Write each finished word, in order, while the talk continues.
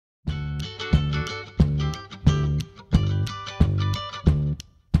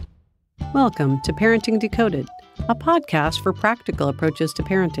Welcome to Parenting Decoded, a podcast for practical approaches to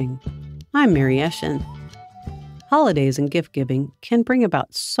parenting. I'm Mary Eshin. Holidays and gift-giving can bring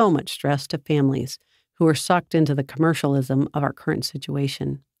about so much stress to families who are sucked into the commercialism of our current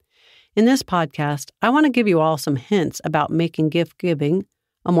situation. In this podcast, I want to give you all some hints about making gift-giving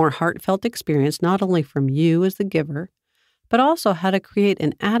a more heartfelt experience, not only from you as the giver, but also how to create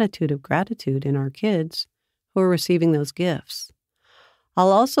an attitude of gratitude in our kids who are receiving those gifts.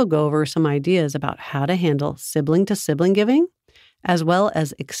 I'll also go over some ideas about how to handle sibling-to-sibling giving, as well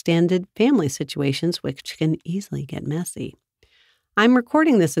as extended family situations, which can easily get messy. I'm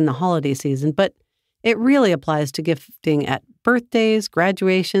recording this in the holiday season, but it really applies to gifting at birthdays,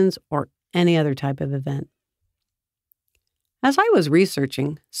 graduations, or any other type of event. As I was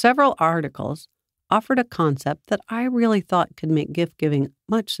researching, several articles offered a concept that I really thought could make gift-giving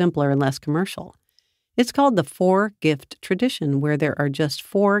much simpler and less commercial. It's called the 4-gift tradition, where there are just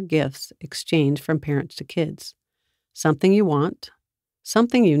 4 gifts exchanged from parents to kids. Something you want,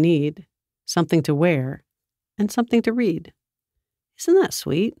 something you need, something to wear, and something to read. Isn't that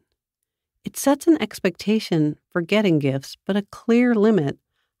sweet? It sets an expectation for getting gifts, but a clear limit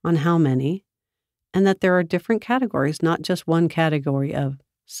on how many, and that there are different categories, not just one category of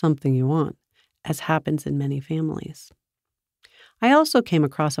something you want, as happens in many families. I also came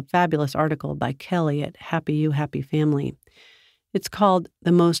across a fabulous article by Kelly at Happy You, Happy Family. It's called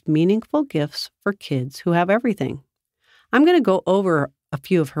The Most Meaningful Gifts for Kids Who Have Everything. I'm going to go over a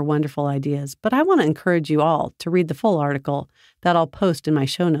few of her wonderful ideas, but I want to encourage you all to read the full article that I'll post in my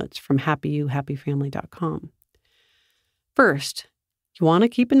show notes from happyyouhappyfamily.com. First, you want to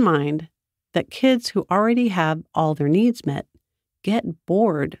keep in mind that kids who already have all their needs met get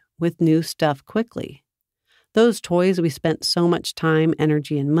bored with new stuff quickly. Those toys we spent so much time,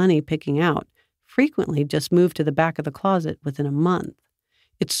 energy, and money picking out frequently just move to the back of the closet within a month.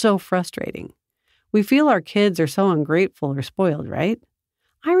 It's so frustrating. We feel our kids are so ungrateful or spoiled, right?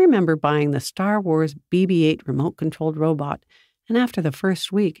 I remember buying the Star Wars BB-8 remote-controlled robot, and after the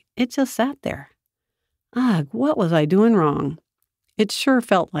first week, it just sat there. Ugh, what was I doing wrong? It sure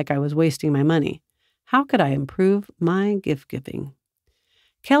felt like I was wasting my money. How could I improve my gift-giving?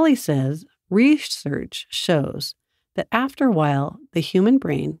 Kelly says, research shows that after a while, the human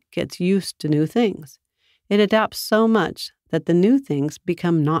brain gets used to new things. It adapts so much that the new things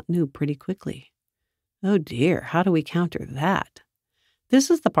become not new pretty quickly. Oh dear, how do we counter that? This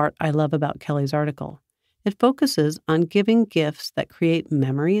is the part I love about Kelly's article. It focuses on giving gifts that create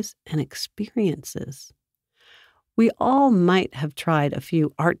memories and experiences. We all might have tried a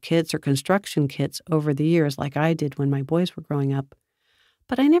few art kits or construction kits over the years like I did when my boys were growing up.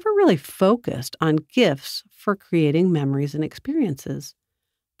 But I never really focused on gifts for creating memories and experiences.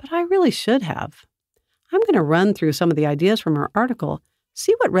 But I really should have. I'm going to run through some of the ideas from our article,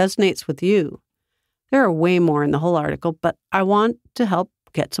 see what resonates with you. There are way more in the whole article, but I want to help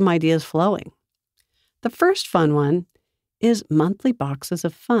get some ideas flowing. The first fun one is monthly boxes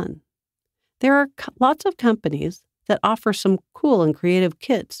of fun. There are lots of companies that offer some cool and creative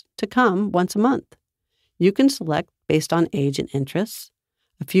kits to come once a month. You can select based on age and interests.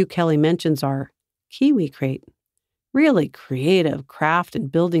 A few Kelly mentions are Kiwi Crate, really creative craft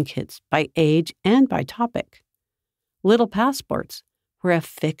and building kits by age and by topic. Little Passports, where a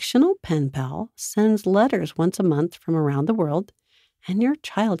fictional pen pal sends letters once a month from around the world, and your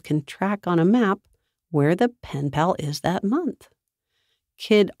child can track on a map where the pen pal is that month.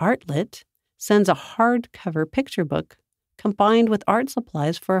 Kid Artlet sends a hardcover picture book combined with art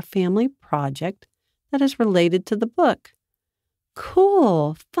supplies for a family project that is related to the book.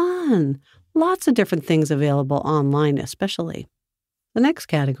 Cool, fun, lots of different things available online especially. The next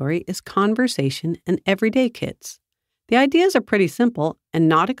category is conversation and everyday kits. The ideas are pretty simple and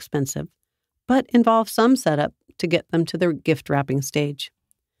not expensive, but involve some setup to get them to the gift wrapping stage.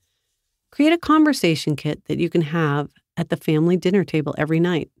 Create a conversation kit that you can have at the family dinner table every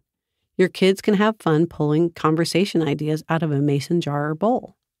night. Your kids can have fun pulling conversation ideas out of a mason jar or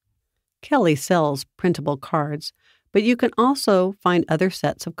bowl. Kelly sells printable cards, but you can also find other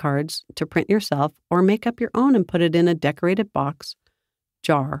sets of cards to print yourself or make up your own and put it in a decorated box,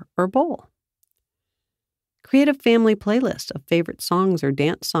 jar, or bowl. Create a family playlist of favorite songs or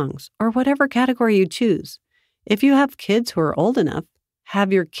dance songs, or whatever category you choose. If you have kids who are old enough,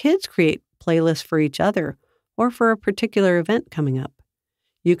 have your kids create playlists for each other or for a particular event coming up.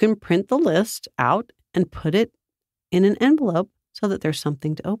 You can print the list out and put it in an envelope so that there's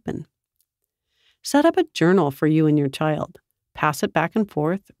something to open. Set up a journal for you and your child. Pass it back and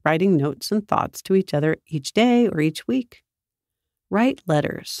forth, writing notes and thoughts to each other each day or each week. Write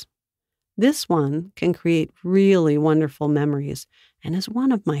letters. This one can create really wonderful memories and is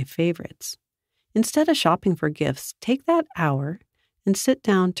one of my favorites. Instead of shopping for gifts, take that hour and sit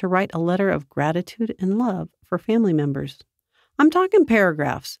down to write a letter of gratitude and love for family members. I'm talking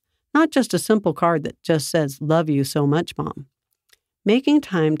paragraphs, not just a simple card that just says, "Love you so much, Mom." Making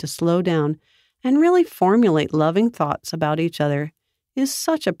time to slow down and really formulate loving thoughts about each other is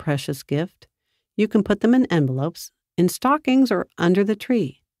such a precious gift. You can put them in envelopes, in stockings, or under the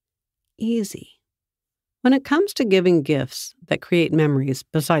tree. Easy. When it comes to giving gifts that create memories,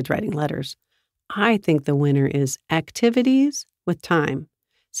 besides writing letters, I think the winner is activities with time,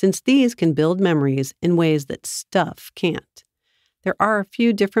 since these can build memories in ways that stuff can't. There are a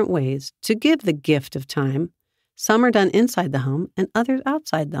few different ways to give the gift of time. Some are done inside the home and others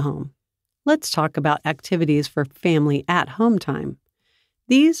outside the home. Let's talk about activities for family at-home time.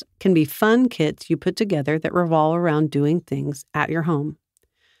 These can be fun kits you put together that revolve around doing things at your home.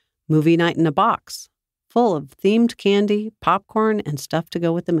 Movie night in a box, full of themed candy, popcorn, and stuff to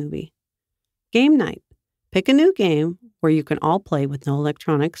go with the movie. Game night. Pick a new game where you can all play with no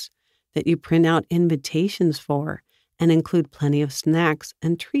electronics that you print out invitations for and include plenty of snacks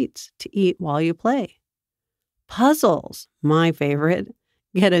and treats to eat while you play. Puzzles, my favorite.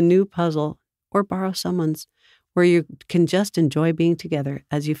 Get a new puzzle or borrow someone's where you can just enjoy being together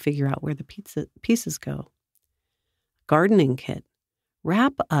as you figure out where the pieces go. Gardening kit.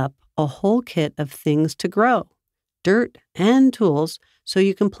 Wrap up a whole kit of things to grow, dirt and tools so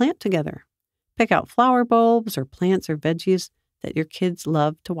you can plant together. Pick out flower bulbs or plants or veggies that your kids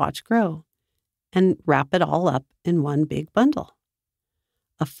love to watch grow and wrap it all up in one big bundle.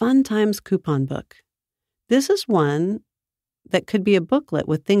 A Fun Times coupon book. This is one that could be a booklet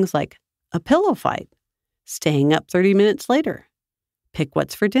with things like a pillow fight, staying up 30 minutes later, pick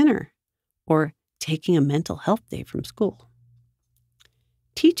what's for dinner, or taking a mental health day from school.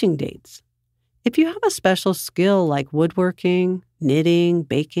 Teaching dates. If you have a special skill like woodworking, knitting,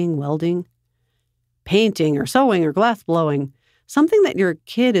 baking, welding, painting or sewing or glass blowing, something that your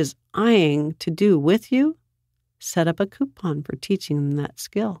kid is eyeing to do with you, set up a coupon for teaching them that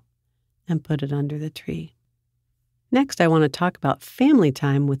skill and put it under the tree. Next, I want to talk about family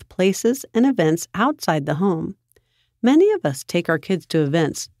time with places and events outside the home. Many of us take our kids to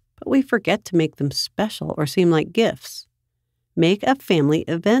events, but we forget to make them special or seem like gifts. Make a family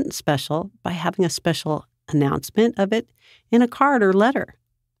event special by having a special announcement of it in a card or letter.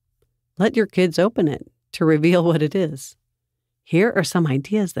 Let your kids open it to reveal what it is. Here are some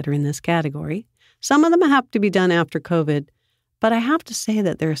ideas that are in this category. Some of them have to be done after COVID, but I have to say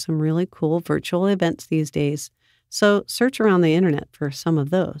that there are some really cool virtual events these days. So search around the internet for some of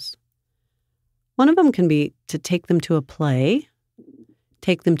those. One of them can be to take them to a play,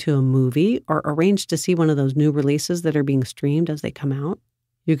 take them to a movie, or arrange to see one of those new releases that are being streamed as they come out.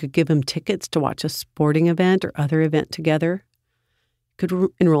 You could give them tickets to watch a sporting event or other event together. You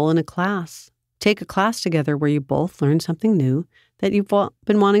could enroll in a class. Take a class together where you both learn something new that you've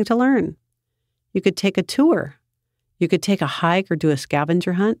been wanting to learn. You could take a tour. You could take a hike or do a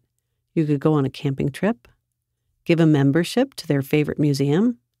scavenger hunt. You could go on a camping trip. Give a membership to their favorite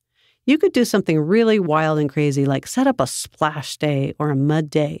museum. You could do something really wild and crazy like set up a splash day or a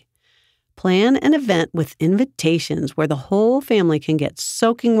mud day. Plan an event with invitations where the whole family can get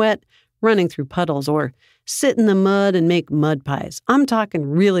soaking wet, running through puddles, or sit in the mud and make mud pies. I'm talking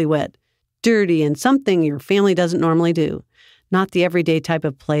really wet, dirty, and something your family doesn't normally do. Not the everyday type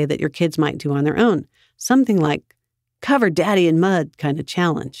of play that your kids might do on their own. Something like cover daddy in mud kind of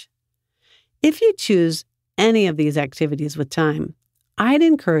challenge. If you choose any of these activities with time, I'd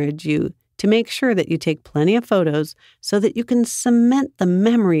encourage you to make sure that you take plenty of photos so that you can cement the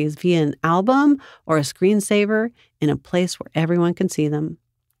memories via an album or a screensaver in a place where everyone can see them.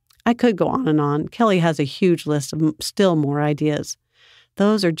 I could go on and on. Kelly has a huge list of still more ideas.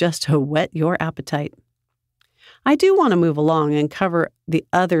 Those are just to whet your appetite. I do want to move along and cover the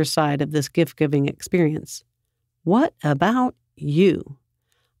other side of this gift-giving experience. What about you?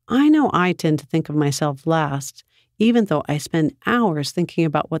 I know I tend to think of myself last, even though I spend hours thinking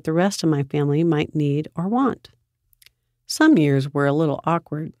about what the rest of my family might need or want. Some years were a little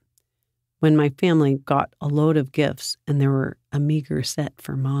awkward when my family got a load of gifts and there were a meager set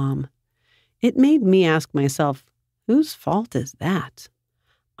for Mom. It made me ask myself, whose fault is that?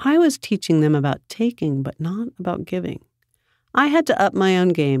 I was teaching them about taking, but not about giving. I had to up my own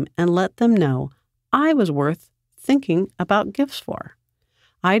game and let them know I was worth thinking about gifts for.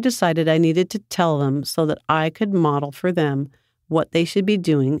 I decided I needed to tell them so that I could model for them what they should be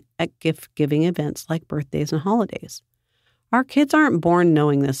doing at gift-giving events like birthdays and holidays. Our kids aren't born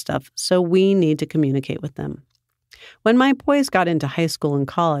knowing this stuff, so we need to communicate with them. When my boys got into high school and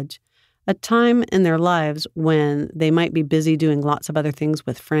college, a time in their lives when they might be busy doing lots of other things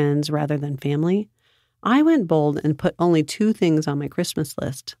with friends rather than family, I went bold and put only 2 things on my Christmas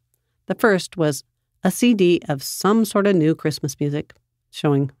list. The first was a CD of some sort of new Christmas music,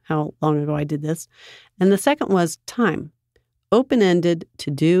 showing how long ago I did this. And the second was time, open-ended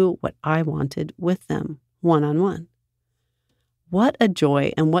to do what I wanted with them, one-on-one. What a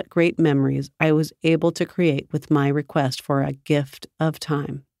joy and what great memories I was able to create with my request for a gift of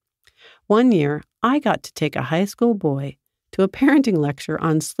time. One year, I got to take a high school boy to a parenting lecture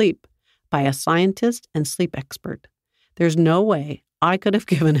on sleep by a scientist and sleep expert. There's no way I could have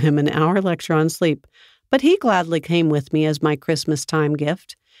given him an hour lecture on sleep, but he gladly came with me as my Christmas time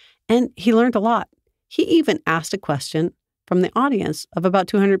gift, and he learned a lot. He even asked a question from the audience of about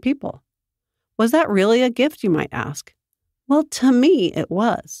 200 people. Was that really a gift, you might ask? Well, to me, it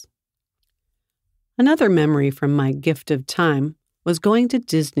was. Another memory from my gift of time was going to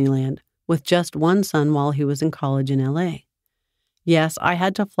Disneyland with just one son while he was in college in LA. Yes, I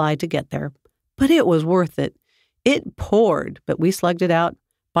had to fly to get there, but it was worth it. It poured, but we slugged it out,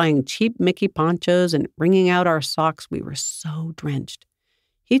 buying cheap Mickey ponchos and wringing out our socks. We were so drenched.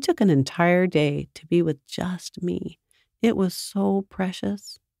 He took an entire day to be with just me. It was so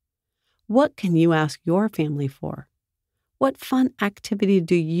precious. What can you ask your family for? What fun activity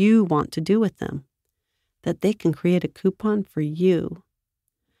do you want to do with them? That they can create a coupon for you.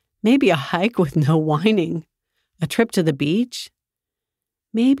 Maybe a hike with no whining. A trip to the beach.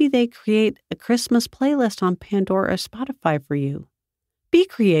 Maybe they create a Christmas playlist on Pandora or Spotify for you. Be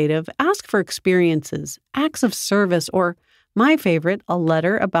creative. Ask for experiences, acts of service, or, my favorite, a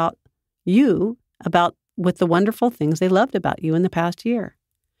letter about you, with the wonderful things they loved about you in the past year.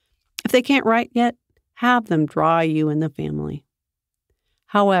 If they can't write yet, have them draw you and the family.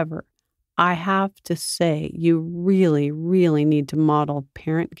 However, I have to say you really, really need to model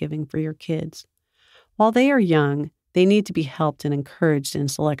parent giving for your kids. While they are young, they need to be helped and encouraged in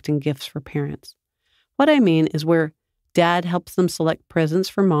selecting gifts for parents. What I mean is where dad helps them select presents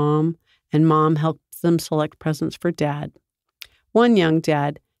for mom, and mom helps them select presents for dad. One young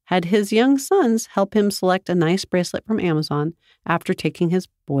dad had his young sons help him select a nice bracelet from Amazon after taking his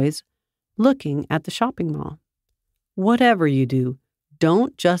boys looking at the shopping mall. Whatever you do,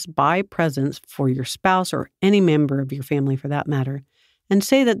 don't just buy presents for your spouse or any member of your family for that matter and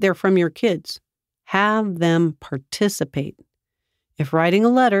say that they're from your kids. Have them participate. If writing a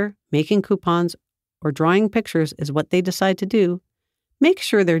letter, making coupons, or drawing pictures is what they decide to do, make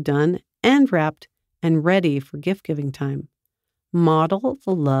sure they're done and wrapped and ready for gift-giving time. Model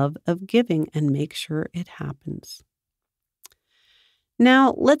the love of giving and make sure it happens.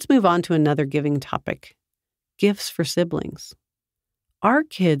 Now, let's move on to another giving topic, gifts for siblings. Our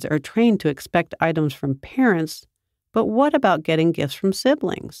kids are trained to expect items from parents, but what about getting gifts from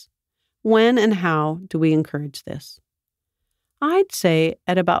siblings? When and how do we encourage this? I'd say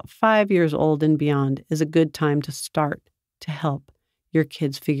at about 5 years old and beyond is a good time to start to help your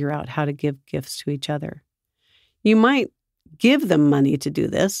kids figure out how to give gifts to each other. You might give them money to do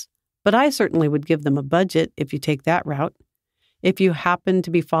this, but I certainly would give them a budget if you take that route. If you happen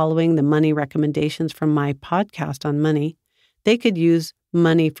to be following the money recommendations from my podcast on money, they could use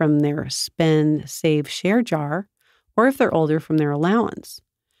money from their spend, save, share jar, or if they're older, from their allowance.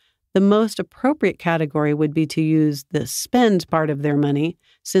 The most appropriate category would be to use the spend part of their money,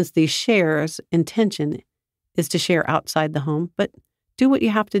 since the share's intention is to share outside the home, but do what you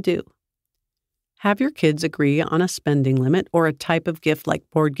have to do. Have your kids agree on a spending limit or a type of gift like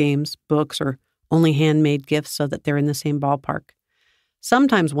board games, books, or only handmade gifts so that they're in the same ballpark.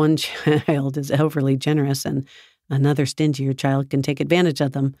 Sometimes one child is overly generous and another stingier child can take advantage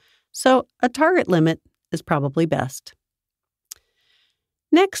of them, so a target limit is probably best.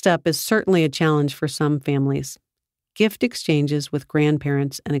 Next up is certainly a challenge for some families, gift exchanges with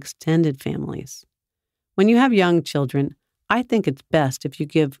grandparents and extended families. When you have young children, I think it's best if you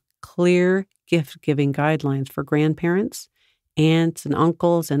give clear gift-giving guidelines for grandparents, aunts and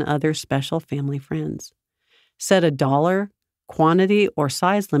uncles, and other special family friends. Set a dollar, quantity, or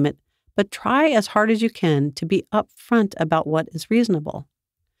size limit, but try as hard as you can to be upfront about what is reasonable.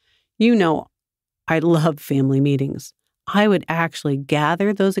 You know, I love family meetings. I would actually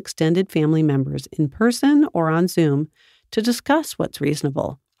gather those extended family members in person or on Zoom to discuss what's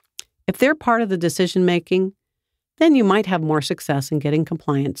reasonable. If they're part of the decision-making, then you might have more success in getting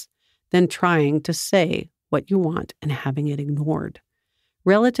compliance than trying to say what you want and having it ignored.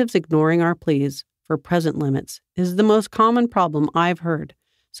 Relatives ignoring our pleas for present limits is the most common problem I've heard,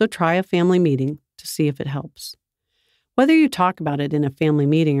 so try a family meeting to see if it helps. Whether you talk about it in a family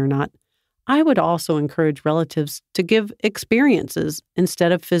meeting or not, I would also encourage relatives to give experiences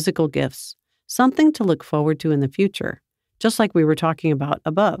instead of physical gifts, something to look forward to in the future, just like we were talking about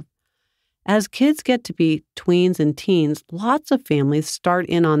above. As kids get to be tweens and teens, lots of families start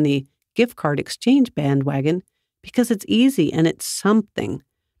in on the gift card exchange bandwagon because it's easy and it's something.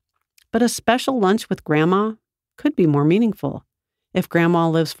 But a special lunch with grandma could be more meaningful. If grandma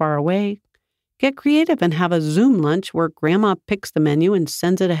lives far away, get creative and have a Zoom lunch where grandma picks the menu and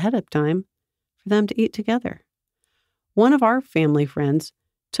sends it ahead of time for them to eat together. One of our family friends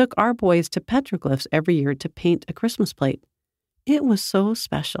took our boys to petroglyphs every year to paint a Christmas plate. It was so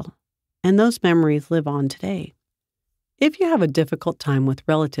special, and those memories live on today. If you have a difficult time with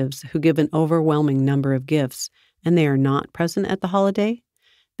relatives who give an overwhelming number of gifts and they are not present at the holiday,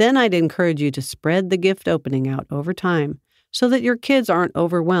 then I'd encourage you to spread the gift opening out over time so that your kids aren't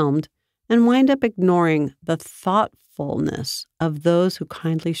overwhelmed and wind up ignoring the thoughtfulness of those who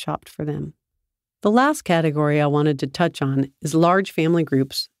kindly shopped for them. The last category I wanted to touch on is large family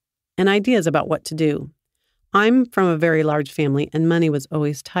groups and ideas about what to do. I'm from a very large family and money was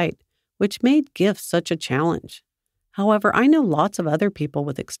always tight, which made gifts such a challenge. However, I know lots of other people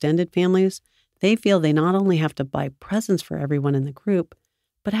with extended families. They feel they not only have to buy presents for everyone in the group,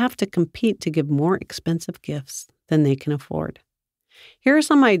 but have to compete to give more expensive gifts than they can afford. Here are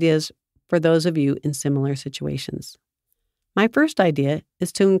some ideas for those of you in similar situations. My first idea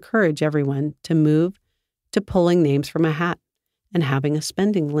is to encourage everyone to move to pulling names from a hat and having a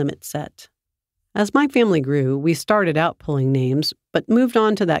spending limit set. As my family grew, we started out pulling names, but moved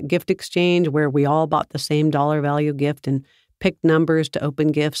on to that gift exchange where we all bought the same dollar value gift and picked numbers to open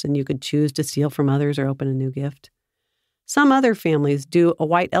gifts, and you could choose to steal from others or open a new gift. Some other families do a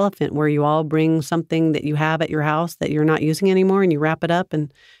white elephant where you all bring something that you have at your house that you're not using anymore and you wrap it up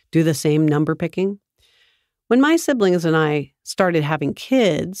and do the same number picking. When my siblings and I started having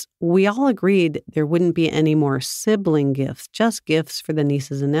kids, we all agreed there wouldn't be any more sibling gifts, just gifts for the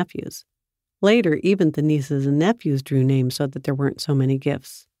nieces and nephews. Later, even the nieces and nephews drew names so that there weren't so many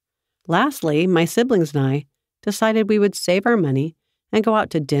gifts. Lastly, my siblings and I decided we would save our money and go out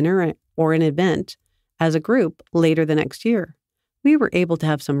to dinner or an event as a group later the next year. We were able to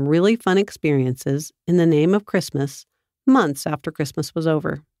have some really fun experiences in the name of Christmas months after Christmas was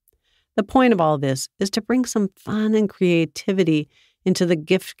over. The point of all this is to bring some fun and creativity into the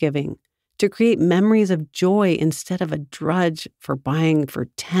gift giving, to create memories of joy instead of a drudge for buying for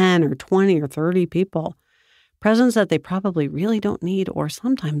 10 or 20 or 30 people, presents that they probably really don't need or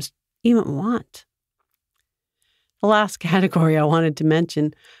sometimes even want. The last category I wanted to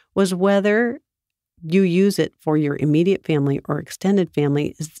mention was whether you use it for your immediate family or extended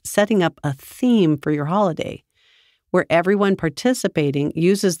family is setting up a theme for your holiday, where everyone participating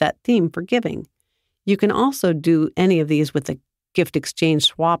uses that theme for giving. You can also do any of these with the gift exchange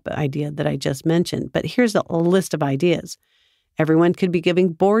swap idea that I just mentioned, but here's a list of ideas. Everyone could be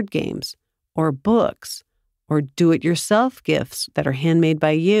giving board games or books or do-it-yourself gifts that are handmade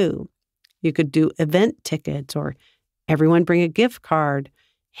by you. You could do event tickets or everyone bring a gift card,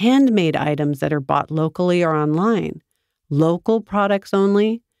 handmade items that are bought locally or online, local products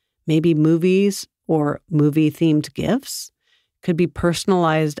only, maybe movies or movie-themed gifts. Could be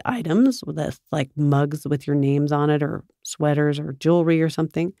personalized items that's like mugs with your names on it or sweaters or jewelry or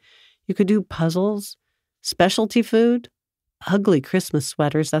something. You could do puzzles, specialty food, ugly Christmas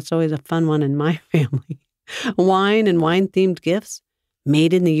sweaters. That's always a fun one in my family. Wine and wine-themed gifts.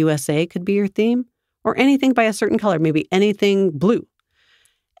 Made in the USA could be your theme, or anything by a certain color, maybe anything blue.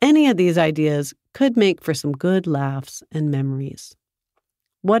 Any of these ideas could make for some good laughs and memories.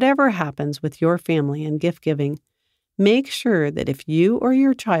 Whatever happens with your family and gift giving, make sure that if you or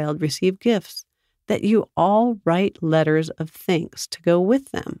your child receive gifts, that you all write letters of thanks to go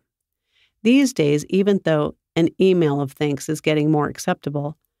with them. These days, even though an email of thanks is getting more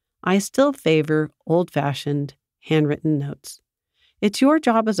acceptable, I still favor old-fashioned handwritten notes. It's your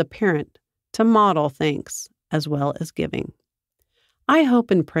job as a parent to model thanks as well as giving. I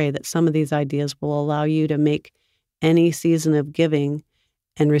hope and pray that some of these ideas will allow you to make any season of giving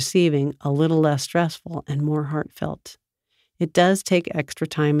and receiving a little less stressful and more heartfelt. It does take extra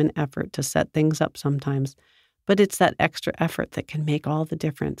time and effort to set things up sometimes, but it's that extra effort that can make all the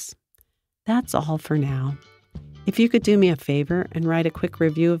difference. That's all for now. If you could do me a favor and write a quick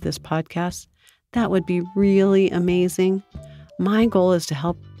review of this podcast, that would be really amazing. My goal is to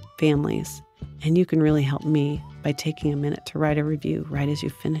help families, and you can really help me by taking a minute to write a review right as you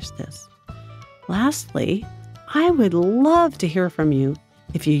finish this. Lastly, I would love to hear from you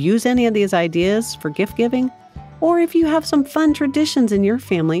if you use any of these ideas for gift giving, or if you have some fun traditions in your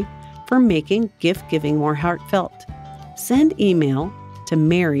family for making gift giving more heartfelt. Send email to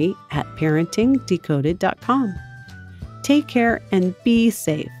mary@parentingdecoded.com. Take care and be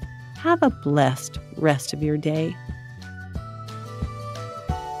safe. Have a blessed rest of your day.